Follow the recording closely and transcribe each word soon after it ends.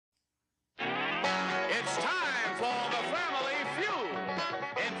for the Family Feud.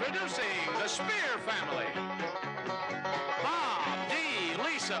 Introducing the Spear family. Bob, Dee,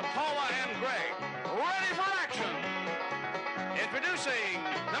 Lisa, Paula, and Greg. Ready for action. Introducing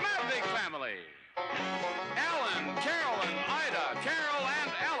the Madvig family. Ellen, Carolyn, Ida, Carol,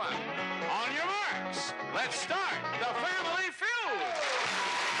 and Ellen. On your marks, let's start the Family Feud.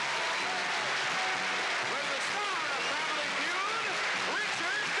 With the star of Family Feud,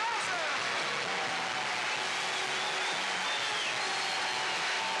 Richard Dawson.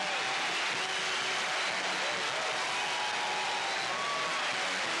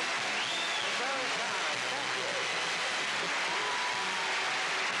 Very kind.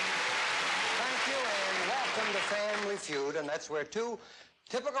 Thank you, and welcome to Family Feud, and that's where two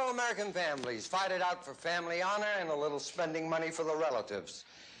typical American families fight it out for family honor and a little spending money for the relatives.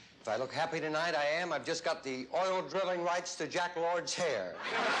 If I look happy tonight, I am. I've just got the oil drilling rights to Jack Lord's hair.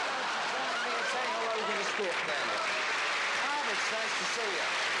 Say hello to the Spear family. Bob, it's nice to see you.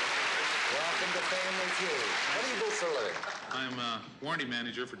 Welcome to Family Feud. What do you do for a living? I'm a warranty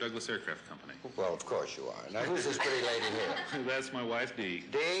manager for Douglas Aircraft Company. Well, of course you are. Now, who's this pretty lady here? That's my wife, Dee.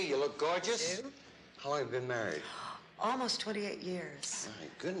 Dee, you look gorgeous. How long have you been married? Almost 28 years. My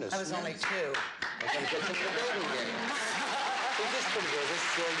goodness. I was only 2. I can get into the dating game. Well, this pretty good. This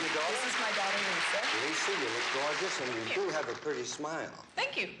is your daughter? This is my daughter, Lisa. Lisa, you look gorgeous, and you do have a pretty smile.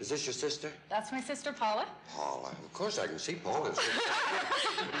 Thank you. Is this your sister? That's my sister, Paula. Paula. Of course I can see Paula's sister.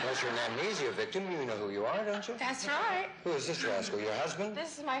 Unless you're an amnesia victim, you know who you are, don't you? That's right. Who is this rascal? Your husband?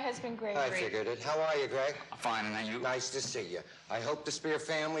 This is my husband, Greg. I figured it. How are you, Greg? Fine, and you? Nice to see you. I hope the Spear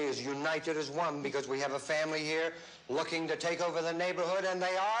family is united as one because we have a family here looking to take over the neighborhood, and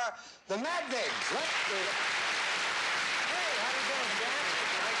they are the Madvigs. Let's do it. Hey, how you doing, Dan?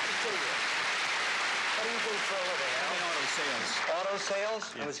 Nice to see you. What do you do for a living, Al? Auto sales. Auto sales?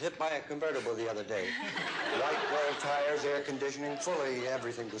 I was hit by a convertible the other day. White wall tires, air conditioning, fully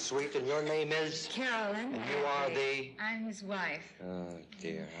everything was sweet. And your name is? Carolyn. And you are the? I'm his wife. Oh,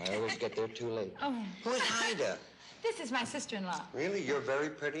 dear. I always get there too late. Oh. Who is Ida? This is my sister-in-law. Really? You're very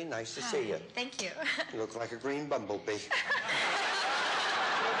pretty. Nice to see you. Thank you. You look like a green bumblebee. Is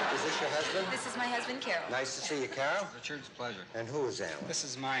this your husband? This is my husband, Carol. Nice to see you, Carol. Richard, it's a pleasure. And who is Alan? This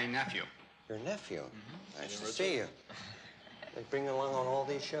is my nephew. Your nephew. Nice to see you. They bring you along on all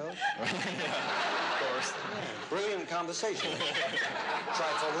these shows? Of course. Brilliant conversation.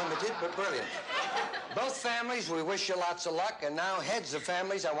 Trifle limited, but brilliant. Both families, we wish you lots of luck. And now, heads of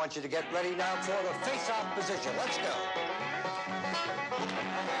families, I want you to get ready now for the face-off position. Let's go.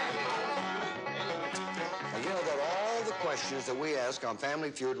 Now, you know that all the questions that we ask on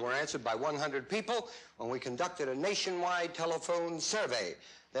Family Feud were answered by 100 people when we conducted a nationwide telephone survey.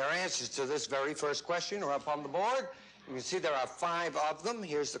 Their answers to this very first question are up on the board. You can see there are 5 of them.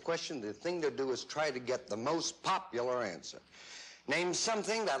 Here's the question. The thing to do is try to get the most popular answer. Name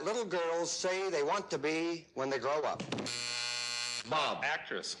something that little girls say they want to be when they grow up. Bob.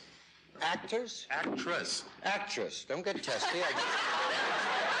 Actress. Actors? Actress. Actress. Don't get testy.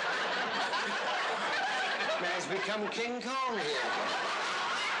 Man's become King Kong here.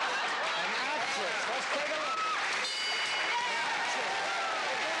 An actress. Let's take a look.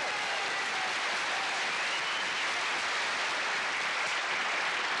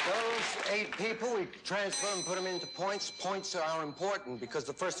 Those 8 people, we transfer and put them into points. Points are important because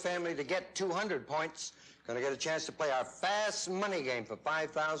the first family to get 200 points going to get a chance to play our fast money game for $5,000,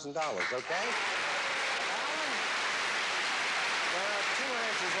 okay? Alan, there are 2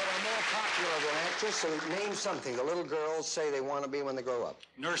 answers that are more popular than actress, so name something the little girls say they want to be when they grow up.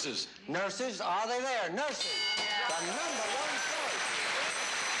 Nurses. Nurses? Are they there? Nurses. The number 1 choice.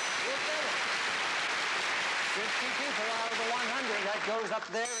 You did it. 50 people out of the 100. That goes up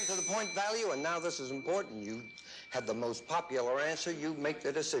there into the point value. And now this is important. You had the most popular answer. You make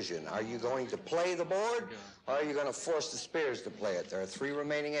the decision. Are you going to play the board, or are you going to force the Spears to play it? There are 3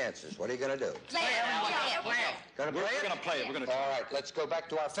 remaining answers. What are you going to do? Play it. Going to play it? We're going to play it. We're going to. All right, let's go back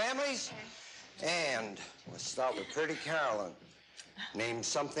to our families. And let's start with pretty Carolyn. Name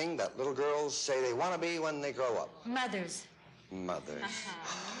something that little girls say they want to be when they grow up. Mothers. Mothers.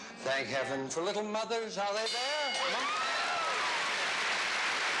 Thank heaven for little mothers. Are they there?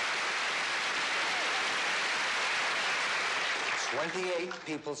 28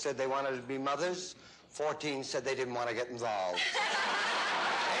 people said they wanted to be mothers. 14 said they didn't want to get involved.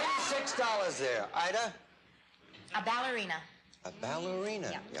 $86 there. Ida? A ballerina. A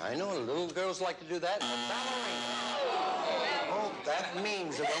ballerina. Yeah, I know. Little girls like to do that. A ballerina. Oh, that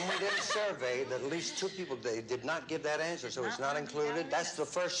means that when we did a survey, that at least 2 people, they did not give that answer, so it's not included. That's the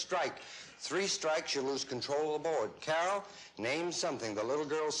first strike. 3 strikes, you lose control of the board. Carol, name something the little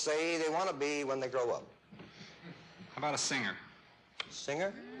girls say they want to be when they grow up. about a singer?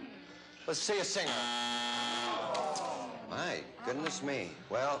 Singer? Let's see a singer. My goodness me.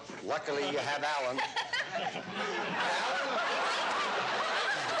 Well, luckily you have Alan. Alan?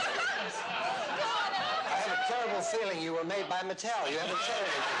 I have a terrible feeling you were made by Mattel. You haven't said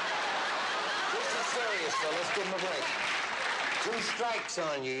anything. This is serious, so let's give him a break. 2 strikes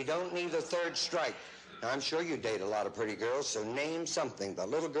on you. You don't need a 3rd strike. Now, I'm sure you date a lot of pretty girls, so name something the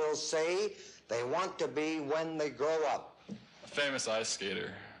little girls say they want to be when they grow up. A famous ice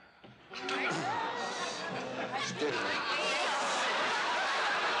skater. Excuse me.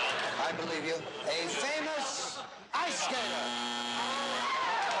 I believe you. A famous ice skater.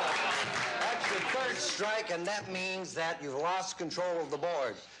 That's your 3rd strike, and that means that you've lost control of the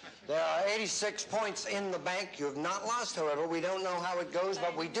board. There are 86 points in the bank. You have not lost, however. We don't know how it goes,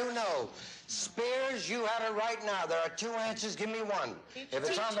 but we do know. Spears, you have it right now. There are 2 answers. Give me one. If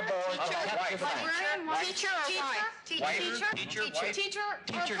it's on the board, I'll capture the bank. Teacher or Teacher or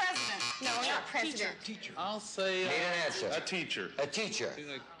president? No, not president. I'll say Need an answer. a teacher. A teacher.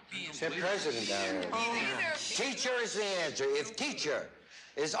 Say president down there. Teacher is the answer. If teacher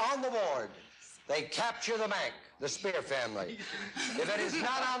is on the board, they capture the bank, the Spear family. If it is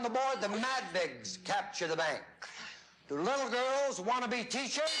not on the board, the Madvigs capture the bank. Do little girls want to be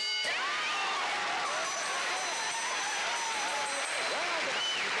teachers?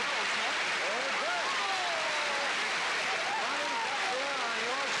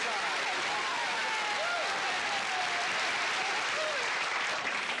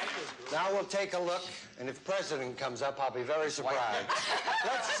 Now we'll take a look, and if President comes up, I'll be very surprised.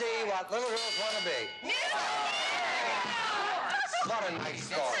 Let's see what little girls want to be. What a nice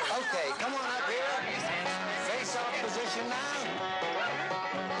thought. Okay, come on up here. Face-off position now.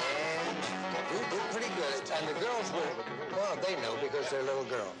 And you did pretty good. And the girls will, well, they know because they're little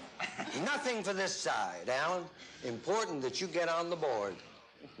girls. Nothing for this side, Alan. Important that you get on the board.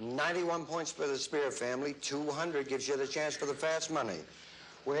 91 points for the Spear family. 200 gives you the chance for the fast money.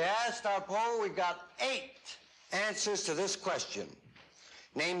 We asked our poll, we got 8 answers to this question.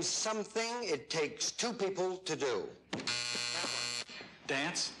 Name something it takes 2 people to do.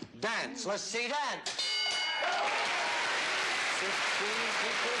 Dance? Dance. Let's see dance. 16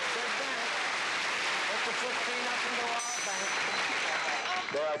 people said dance. Put the 15 up into our bank.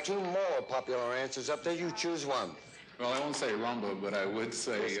 There are 2 more popular answers up there. You choose one. Well, I won't say rumba, but I would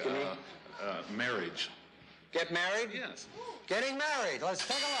say marriage. Get married? Yes. Getting married. Let's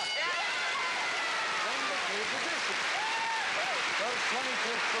take a look. Number 2 position. Those 22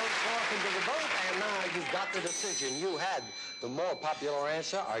 folks walk into the boat, and now you've got the decision. You had the more popular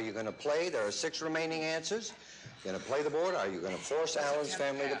answer. Are you going to play? There are 6 remaining answers. Going to play the board? Are you going to force Alan's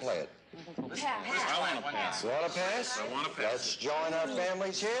family to play it? I want to pass. Want to pass? I want to pass. Let's join our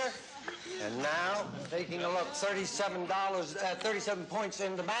families here. And now, taking a look, $37, 37 points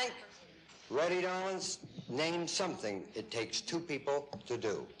in the bank. Ready, darlings? Name something it takes 2 people to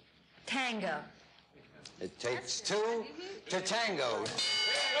do. Tango. It takes 2 to tango. 11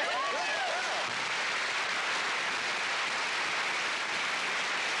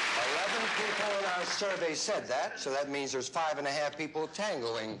 people in our survey said that, so that means there's 5.5 people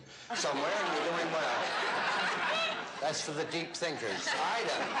tangoing somewhere, and you're doing well. That's for the deep thinkers.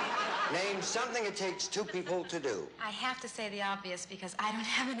 Ida, name something it takes 2 people to do. I have to say the obvious because I don't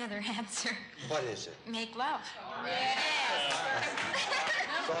have another answer. What is it? Make love.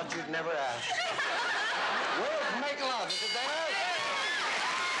 Thought you'd never ask. Where's make love? Is it there?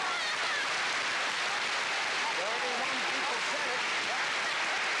 31 people said it.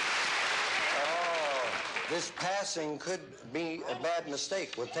 Oh, this passing could be a bad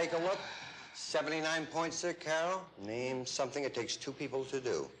mistake. We'll take a look. 79 points there, Carol. Name something it takes 2 people to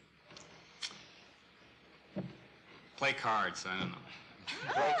do. Play cards, I don't know.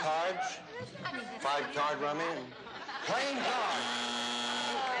 Play cards. 5-card rummy. Playing cards.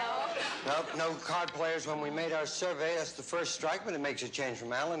 Nope, no card players when we made our survey. That's the first strike, but it makes a change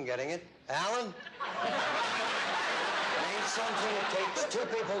from Alan getting it. Alan? Name something it takes 2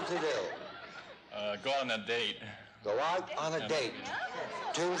 people to do. Go on a date. Go out on a date.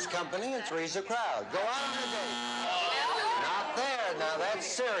 2's company and 3's a crowd. Go out on a date. Not there. Now, that's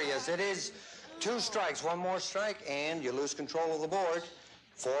serious. It is 2 strikes. 1 more strike, and you lose control of the board.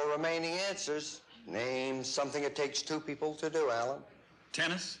 4 remaining answers. Name something it takes 2 people to do, Alan.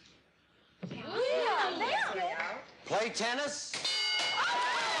 Tennis? Play tennis. 6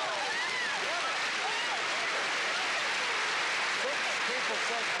 people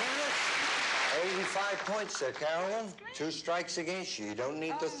said tennis. 85 points there, Carolyn. 2 strikes against you. You don't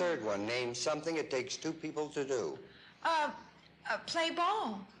need the 3rd one. Name something it takes 2 people to do. Play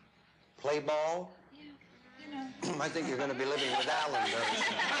ball. Play ball. I think you're going to be living with Alan very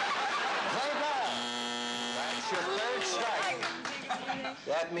soon. Play ball. That's your third strike.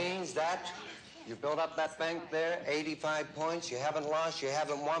 That means that you built up that bank there, 85 points. You haven't lost, you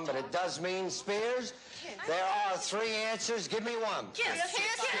haven't won, but it does mean, Spears, there are 3 answers. Give me one. Kiss.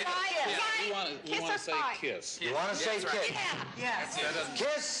 We want to say kiss. You want to say kiss? Yes.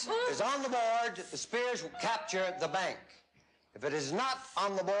 Kiss is on the board. The Spears will capture the bank. If it is not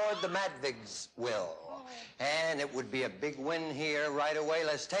on the board, the Madvigs will. And it would be a big win here right away.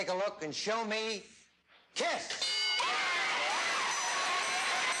 Let's take a look and show me kiss.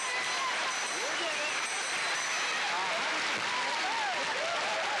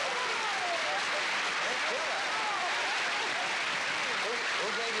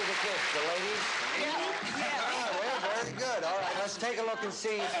 The ladies? Yeah. Oh, well, very good. All right, let's take a look and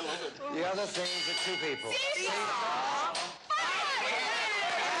see the other things that 2 people.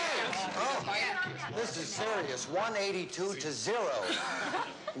 Oh, this is serious. 182 to 0.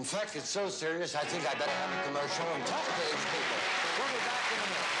 In fact, it's so serious, I think I better have a commercial and talk to these people. We'll be back in a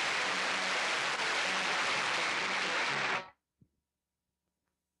minute.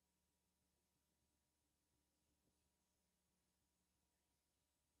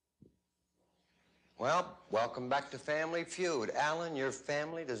 Well, welcome back to Family Feud. Alan, your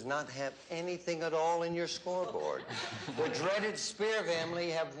family does not have anything at all in your scoreboard. The dreaded Spear family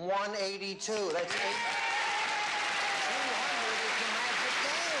have 182. That's 200 is the magic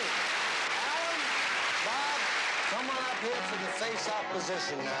game. Alan, Bob, come on up here for the face-off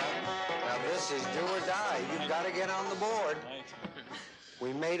position now. Now, this is do or die. You've got to get on the board.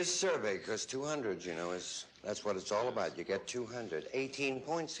 We made a survey because 200, you know, that's what it's all about. You get 200. 18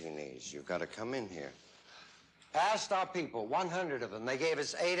 points he needs. You've got to come in here. Asked our people, 100 of them. They gave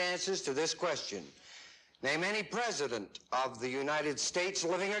us 8 answers to this question. Name any president of the United States,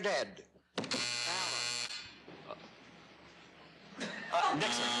 living or dead.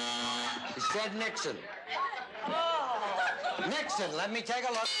 Nixon. He said Nixon. Nixon, let me take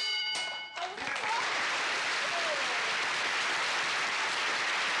a look.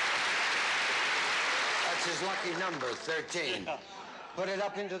 That's his lucky number, 13. Put it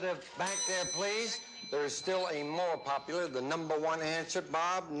up into the bank there, please. There is still a more popular, the number 1 answer.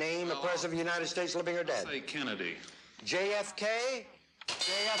 Bob, name a president of the United States, living or dead. Say Kennedy. JFK?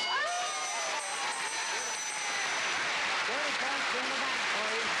 JFK. 30 points in the bank,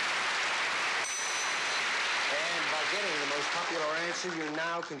 please. And by getting the most popular answer, you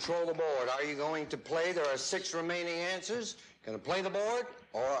now control the board. Are you going to play? There are 6 remaining answers. Going to play the board,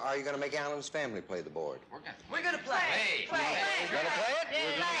 or are you going to make Alan's family play the board? We're going to play. You're going to play it?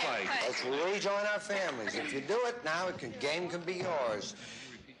 We're going to play. Let's rejoin our families. If you do it now, game can be yours.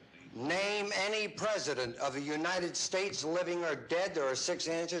 Name any president of the United States, living or dead. There are 6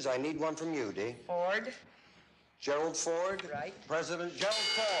 answers. I need one from you, Dee. Ford. Gerald Ford? Right. President Gerald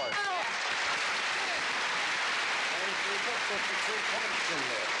Ford. And 52 points in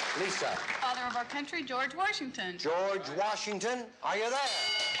there. Lisa. Father of our country, George Washington. George Washington, are you there?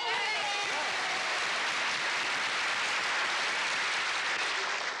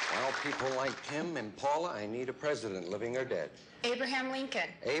 Well, people like Tim and Paula, I need a president, living or dead. Abraham Lincoln.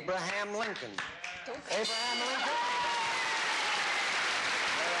 Abraham Lincoln. Abraham Lincoln.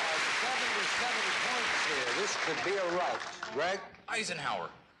 There are 77 points here. This could be a right. Greg? Eisenhower.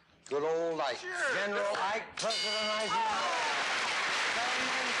 Good old Ike. Sure. General Ike, President Eisenhower.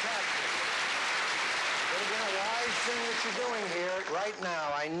 Fantastic. But again, a wise thing that you're doing here right now,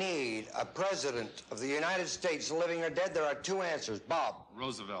 I need a president of the United States, living or dead. There are 2 answers. Bob.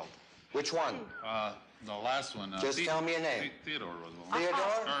 Roosevelt. Which one? The last one. Just tell me your name. Theodore Roosevelt.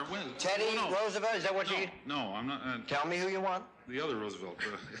 Theodore? Teddy no. Roosevelt? Is that what you... No, I'm not. Tell me who you want. The other Roosevelt.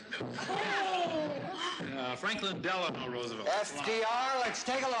 Franklin Delano Roosevelt. FDR, let's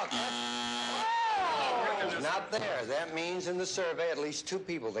take a look. Not there. That means in the survey, at least 2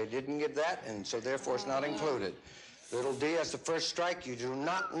 people, they didn't get that, and so therefore it's not included. Little D, that's the first strike. You do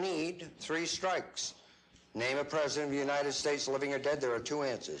not need 3 strikes. Name a president of the United States, living or dead. There are 2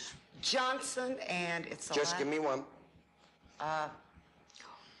 answers. Johnson, and it's a Just give me one.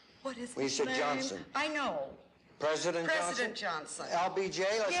 What is Well, you his said name? Johnson. I know. President Johnson. LBJ,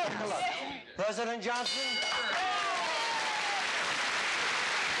 let's take a look. President Johnson?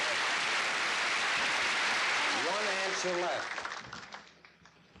 One answer left.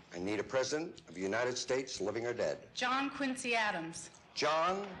 I need a president of the United States, living or dead. John Quincy Adams.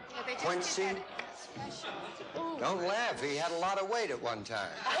 John Quincy. Don't laugh. He had a lot of weight at one time.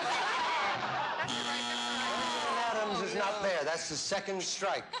 President Adams is not there. That's the 2nd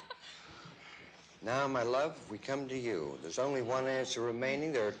strike. Now, my love, we come to you. There's only one answer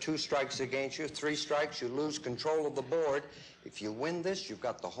remaining. There are 2 strikes against you. 3 strikes, you lose control of the board. If you win this, you've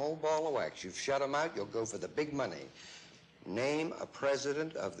got the whole ball of wax. You've shut them out, you'll go for the big money. Name a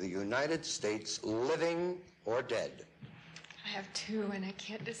president of the United States, living or dead. I have 2, and I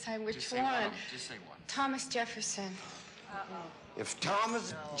can't decide which Just one. say one. Just say one. Thomas Jefferson. If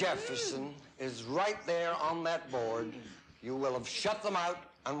Thomas Jefferson is right there on that board, you will have shut them out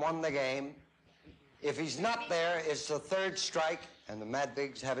and won the game. If he's not there, it's the 3rd strike, and the Mad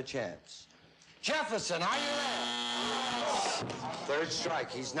Bigs have a chance. Jefferson, are you there? 3rd strike,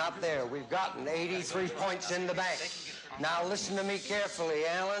 he's not there. We've gotten 83 points in the bank. Now listen to me carefully,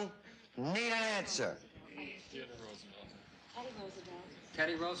 Alan. Need an answer.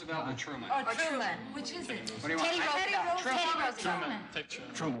 Teddy Roosevelt or Truman? Oh, Truman. Which is it? What do you want? Teddy Roosevelt. Truman. Take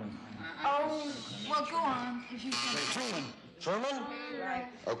Truman. Truman. Oh, well, go on if you think. Truman. Truman? Right.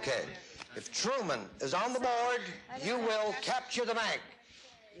 Okay. If Truman is on the board, you will capture the bank.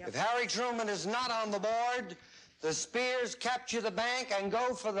 If Harry Truman is not on the board, the Spears capture the bank and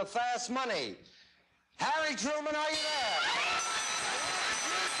go for the fast money. Harry Truman, are you there?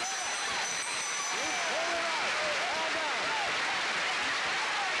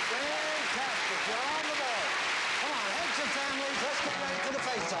 Fantastic. You're on the board. Come on, heads and families, let's get ready for the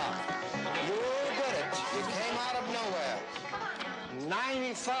face-off. You did it. You came out of nowhere.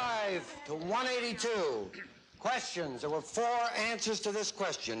 95 to 182. Questions. There were 4 answers to this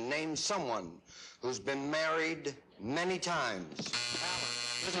question. Name someone who's been married many times.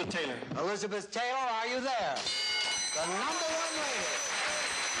 Elizabeth Taylor. Elizabeth Taylor, are you there? The #1 lady.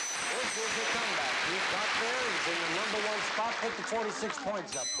 This is the comeback. He got there. He's in the #1 spot. Put the 46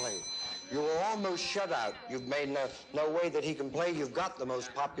 points up, please. You were almost shut out. You've made no way that he can play. You've got the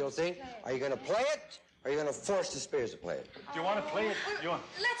most popular thing. Are you going to play it? Or are you going to force the Spears to play it? Do you want to play it?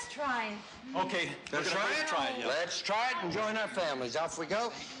 Let's try. Okay. Let's try it? Yeah. Let's try it and join our families. Off we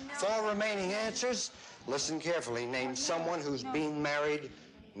go. 4 remaining answers. Listen carefully. Name someone who's been married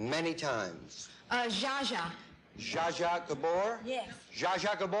many times. Zsa Zsa. Zsa Zsa Gabor? Yes. Zsa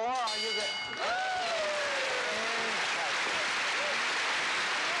Zsa Gabor, are you there?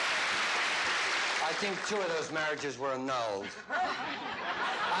 I think 2 of those marriages were annulled.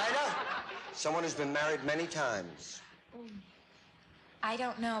 Ida? Someone who's been married many times. I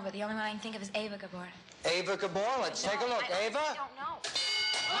don't know, but the only one I can think of is Ava Gabor. Ava Gabor, let's take a look. Ava? I don't know.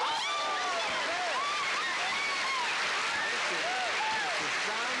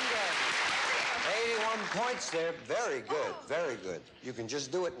 81 points there. Very good, very good. You can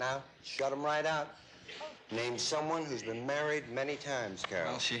just do it now. Shut them right out. Name someone who's been married many times,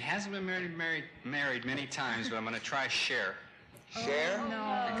 Carol. Well, she hasn't been married many times, but I'm going to try Cher. Cher?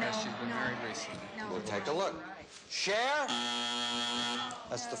 Because she's been married recently. We'll take a look. Cher?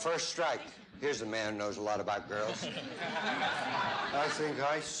 That's the 1st strike. Here's a man who knows a lot about girls. I think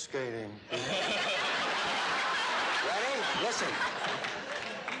ice skating. Ready? Listen.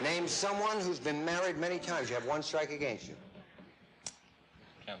 Name someone who's been married many times. You have 1 strike against you.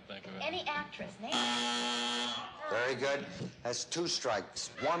 Can't think of it. Any actress, name. Very good. That's 2 strikes.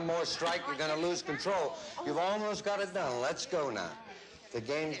 1 more strike, you're going to lose control. You've almost got it done. Let's go now. The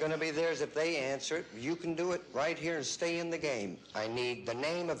game's going to be theirs if they answer it. You can do it right here and stay in the game. I need the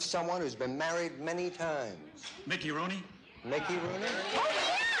name of someone who's been married many times. Mickey Rooney. Mickey Rooney?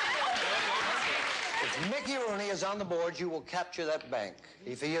 If Mickey Rooney is on the board, you will capture that bank.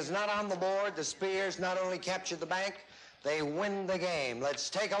 If he is not on the board, the Spears not only capture the bank, they win the game. Let's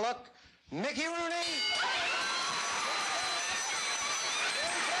take a look. Mickey Rooney.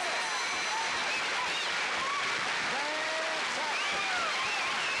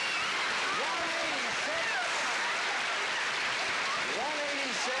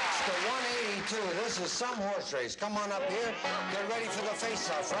 This is some horse race. Come on up here. Get ready for the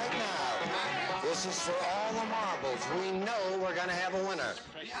face-off right now. This is for all the marbles. We know we're going to have a winner.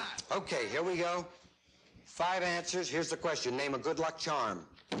 Okay, here we go. 5 answers. Here's the question. Name a good luck charm.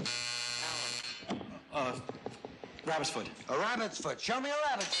 Rabbit's foot. A rabbit's foot. Show me a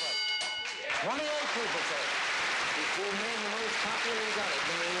rabbit's foot. 28 people say it. If you name the most popular, you got it.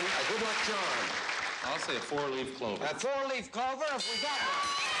 Name a good luck charm. I'll say a 4-leaf clover. A 4-leaf clover, if we got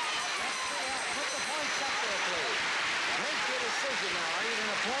one. Put the points up there, please. Make your decision now. Are you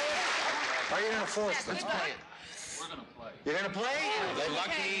going to play it? Or are you going to force them? Let's play it. We're going to play. You're going to play? They're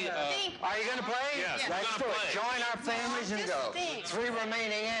lucky. Are you going to play? Yes, we're Let's do gonna it. play. Join our families and go. 3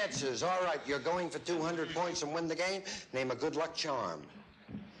 remaining answers. All right, you're going for 200 points and win the game. Name a good luck charm.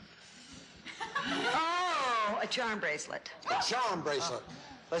 Oh, a charm bracelet. A charm bracelet.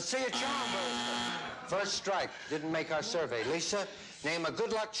 Let's see a charm bracelet. First strike. Didn't make our survey. Lisa, name a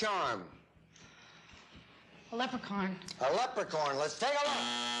good luck charm. A leprechaun. A leprechaun. Let's take a look.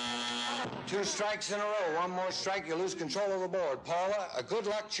 2 strikes in a row. 1 more strike, you lose control of the board. Paula, a good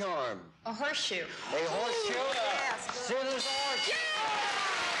luck charm. A horseshoe. A horseshoe? Yes. Scissors or horseshoe?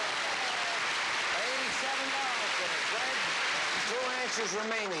 $87 for it. Greg, 2 answers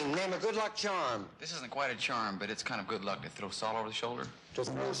remaining. Name a good luck charm. This isn't quite a charm, but it's kind of good luck to throw salt over the shoulder. To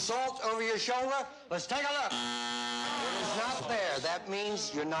throw salt over your shoulder? Let's take a look. It is not there. That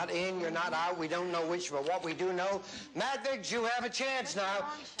means you're not in, you're not out. We don't know which, but what we do know, Madvigs, you have a chance now.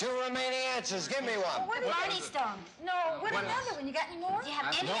 2 remaining answers. Give me one. What Barney Stone? No, what another one? You got any more? Do you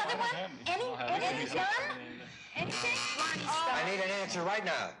have any other one? Any none? Anything? Barney Stone. I need an answer right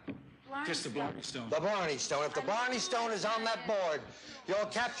now. Just the Blarney Stone. The Blarney Stone. If the Blarney Stone is on that board, you'll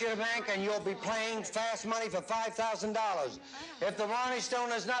capture the bank and you'll be playing fast money for $5,000. If the Blarney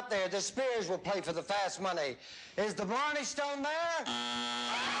Stone is not there, the Spears will play for the fast money. Is the Blarney Stone there?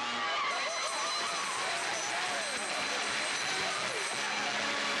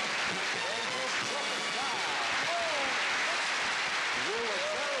 You were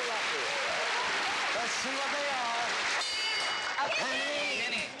very lucky. Let's see what they are. A penny.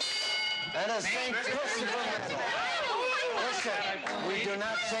 And a St. Christopher medal. Listen, we do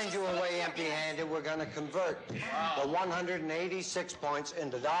not send you away empty-handed. We're going to convert the 186 points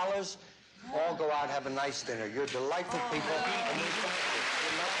into dollars. All go out, have a nice dinner. You're delightful people. And we thank you.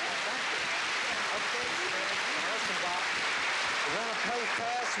 Okay, listen, Bob. We're going to play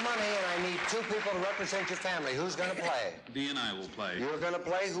fast money, and I need 2 people to represent your family. Who's going to play? Dee and I will play. You're going to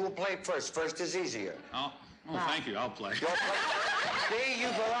play. Who will play first? First is easier. Oh, thank you. I'll play. You'll play. Dee, you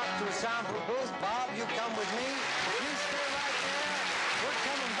go up to the soundproof booth. Bob, you come with me. You stay right there. We're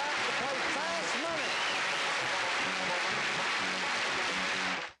coming back to play fast money.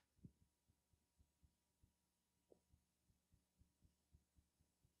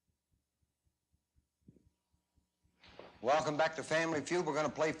 Welcome back to Family Feud. We're going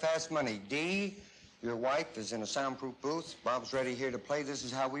to play fast money. Dee, your wife is in a soundproof booth. Bob's ready here to play. This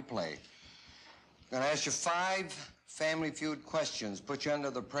is how we play. I'm going to ask you 5 Family Feud questions. Put you under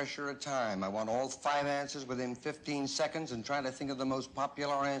the pressure of time. I want all 5 answers within 15 seconds, and try to think of the most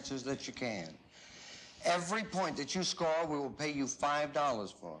popular answers that you can. Every point that you score, we will pay you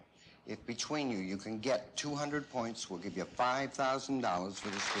 $5 for. If between you can get 200 points, we'll give you $5,000 for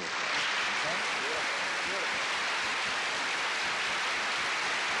the school. Okay?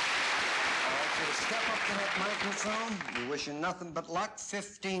 Step up to that microphone. We wish you nothing but luck.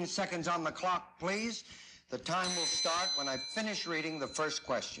 15 seconds on the clock, please. The time will start when I finish reading the first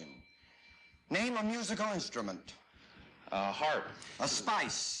question. Name a musical instrument. Harp. A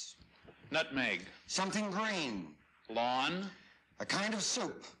spice. Nutmeg. Something green. Lawn. A kind of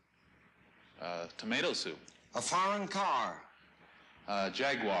soup. Tomato soup. A foreign car.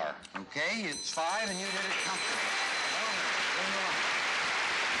 Jaguar. Okay, it's 5 and you did it comfortably.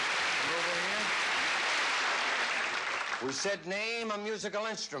 Over here. We said name a musical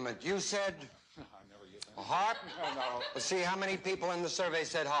instrument. You said a harp? Let's see how many people in the survey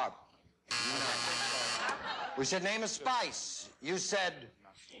said harp. We said name a spice. You said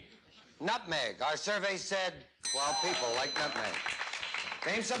nutmeg. Our survey said, well, people like nutmeg.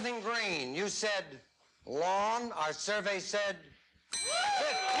 Name something green. You said lawn. Our survey said 55.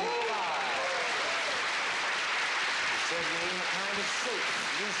 You said name a kind of soup.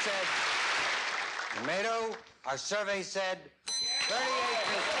 You said tomato. Our survey said 38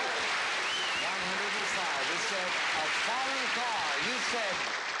 people. 105. We said a foreign car. You said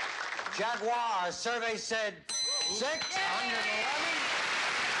Jaguar. Our survey said 611. You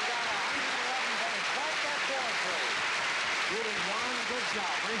got 111 votes. Wipe that board, please. You did one good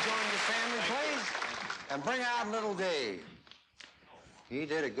job. Rejoin the family, please. And bring out little D. He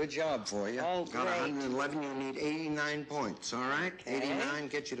did a good job for you. Oh, got great. 111. You need 89 points, all right? Okay. 89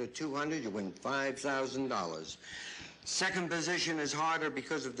 gets you to 200. You win $5,000. Second position is harder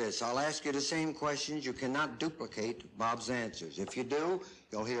because of this. I'll ask you the same questions. You cannot duplicate Bob's answers. If you do,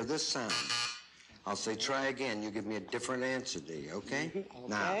 you'll hear this sound. I'll say, try again. You give me a different answer, D, okay? Okay.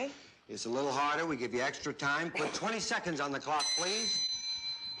 Now, it's a little harder. We give you extra time. Put 20 seconds on the clock, please.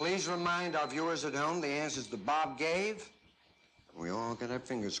 Please remind our viewers at home the answers that Bob gave. We all got our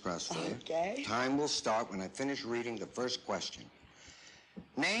fingers crossed for you. Okay. Time will start when I finish reading the first question.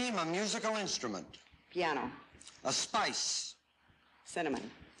 Name a musical instrument. Piano. A spice.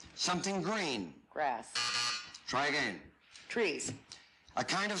 Cinnamon. Something green. Grass. Try again. Trees. A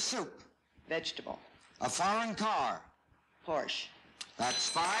kind of soup. Vegetable. A foreign car. Porsche. That's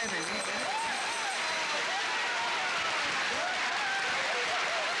 5 and you did it.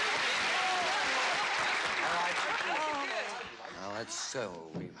 Let's so.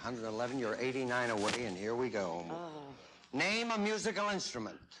 111, you're 89 away, and here we go. Name a musical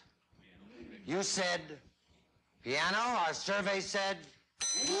instrument. You said piano. Our survey said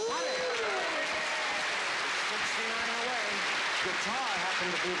 69 away. Guitar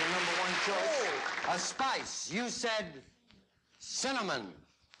happened to be the #1 choice. A spice. You said cinnamon.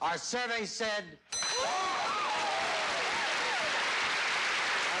 Our survey said that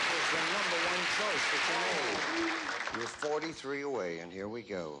was the #1 choice that you made. You're 43 away, and here we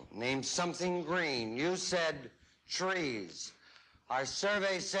go. Name something green. You said trees. Our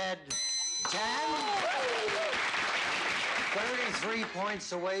survey said 10. 33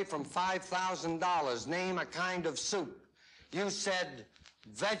 points away from $5,000. Name a kind of soup. You said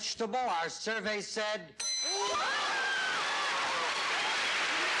vegetable. Our survey said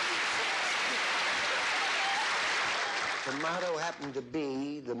tomato happened to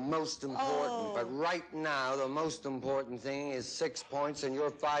be the most important, but right now the most important thing is 6 points, and you're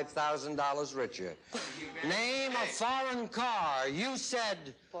 $5,000 richer. Name a foreign car. You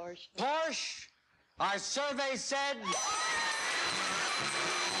said Porsche. Porsche. Our survey said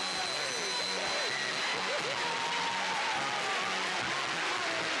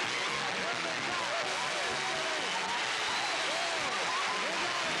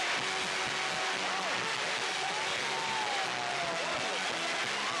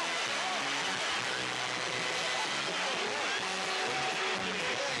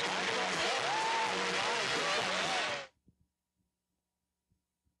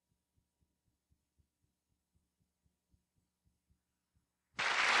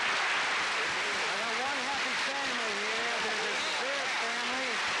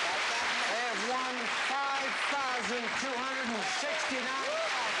 $269.